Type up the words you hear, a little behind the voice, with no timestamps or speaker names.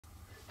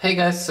Hey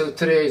guys, so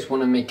today I just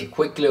want to make a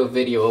quick little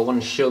video. I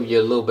want to show you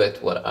a little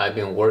bit what I've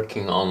been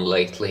working on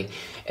lately.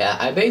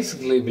 I've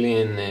basically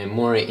been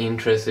more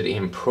interested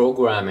in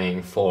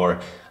programming for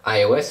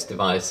iOS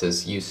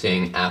devices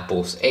using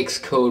Apple's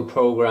Xcode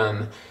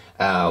program,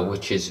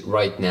 which is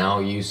right now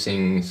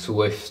using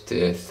Swift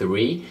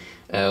 3,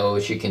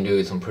 which you can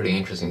do some pretty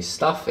interesting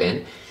stuff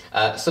in.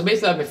 So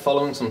basically I've been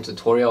following some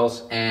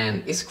tutorials,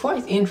 and it's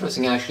quite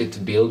interesting actually to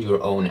build your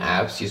own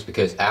apps, just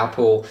because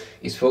Apple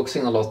is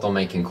focusing a lot on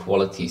making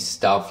quality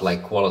stuff,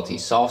 like quality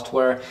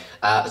software.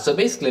 So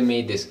basically I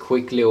made this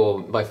quick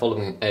little, by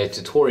following a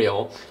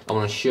tutorial, I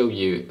want to show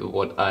you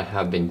what I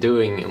have been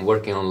doing and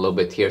working on a little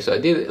bit here. So I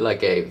did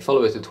like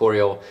follow a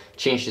tutorial,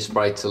 changed the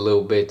sprites a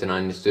little bit, and I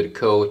understood the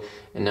code,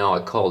 and now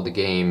I called the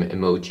game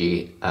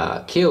Emoji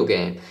Kill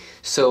Game.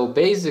 So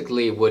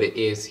basically what it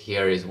is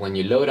here is when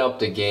you load up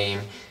the game,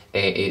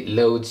 it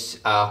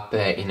loads up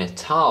in a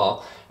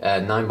tile,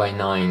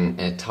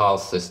 9x9 tile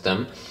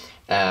system.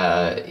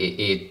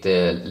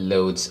 It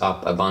loads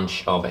up a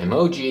bunch of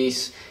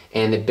emojis,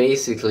 and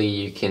basically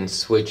you can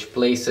switch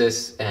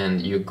places,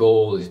 and your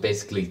goal is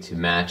basically to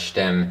match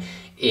them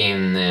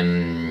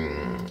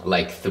in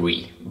like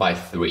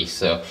 3x3.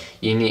 So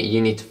you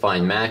need to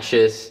find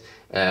matches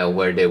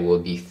where there will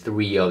be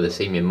 3 of the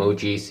same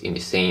emojis in the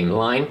same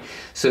line.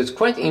 So it's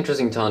quite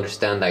interesting to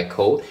understand that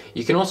code.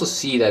 You can also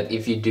see that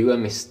if you do a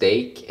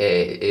mistake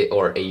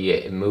or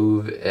a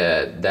move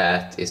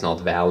that is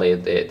not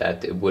valid,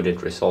 that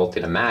wouldn't result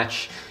in a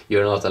match,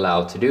 you're not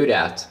allowed to do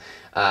that.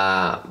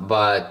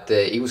 But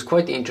it was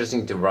quite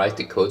interesting to write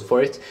the code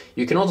for it.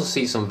 You can also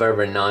see some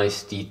very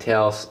nice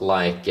details,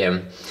 like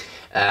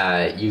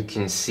you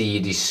can see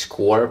the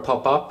score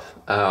pop up,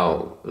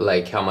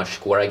 like how much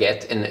score I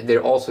get, and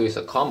there also is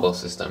a combo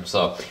system.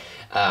 So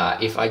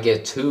if I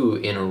get 2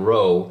 in a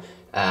row,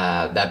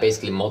 that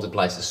basically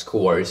multiplies the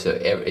score. So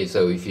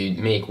if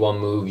you make one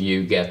move,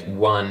 you get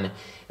one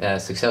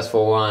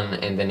successful one,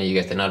 and then you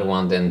get another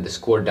one, then the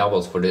score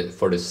doubles for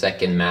the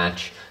second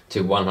match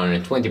to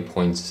 120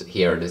 points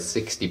here, the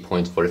 60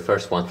 points for the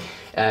first one.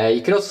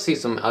 You can also see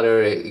some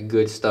other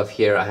good stuff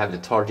here. I have the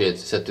target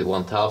set to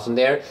 1000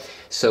 there.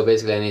 So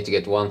basically I need to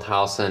get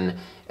 1000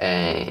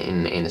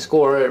 in the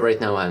score. Right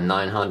now I have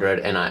 900,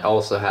 and I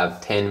also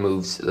have 10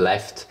 moves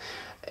left.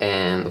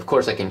 And of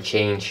course I can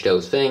change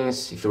those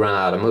things. If you run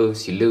out of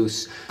moves, you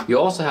lose. You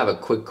also have a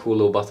quick cool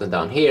little button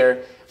down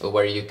here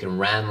where you can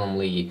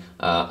randomly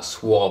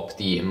swap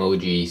the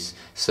emojis,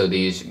 so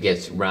these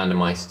gets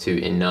randomized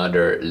to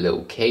another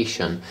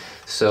location.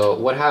 So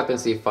what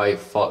happens if I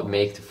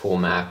make the full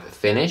map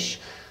finish?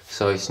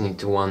 So I just need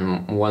to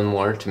one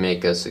more to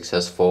make a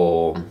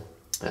successful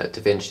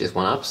to finish this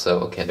one up. So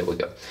okay, there we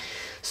go.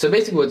 So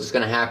basically what's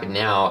going to happen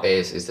now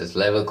is this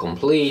level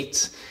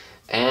complete,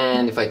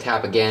 and if I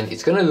tap again,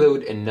 it's going to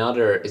load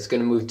another, it's going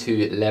to move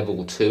to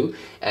level 2,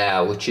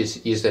 which is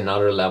just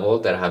another level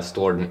that I have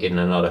stored in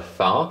another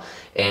file.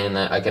 And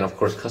I can of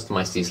course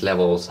customize these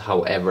levels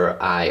however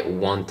I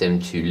want them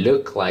to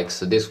look like.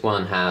 So this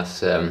one has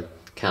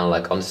kind of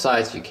like on the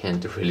sides, you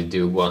can't really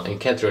do one, you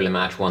can't really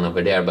match one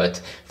over there,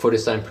 but for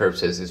design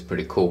purposes it's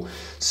pretty cool.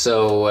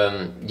 So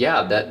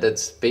yeah,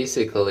 that's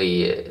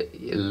basically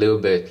a little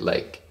bit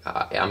like,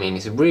 I mean,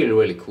 it's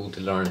really cool to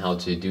learn how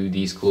to do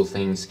these cool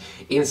things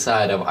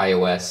inside of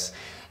iOS.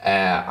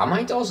 I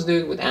might also do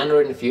it with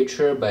Android in the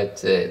future, but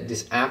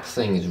this app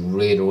thing is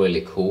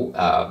really cool.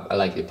 I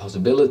like the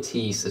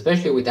possibilities,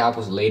 especially with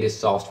Apple's latest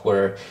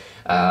software.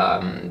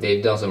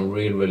 They've done some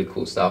really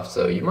cool stuff,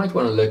 so you might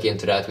want to look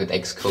into that with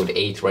Xcode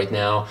 8 right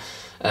now,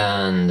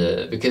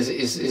 and because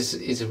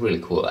it's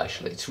really cool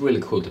actually. It's really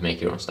cool to make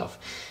your own stuff,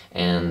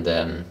 and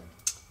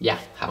yeah,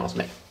 have a nice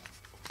day.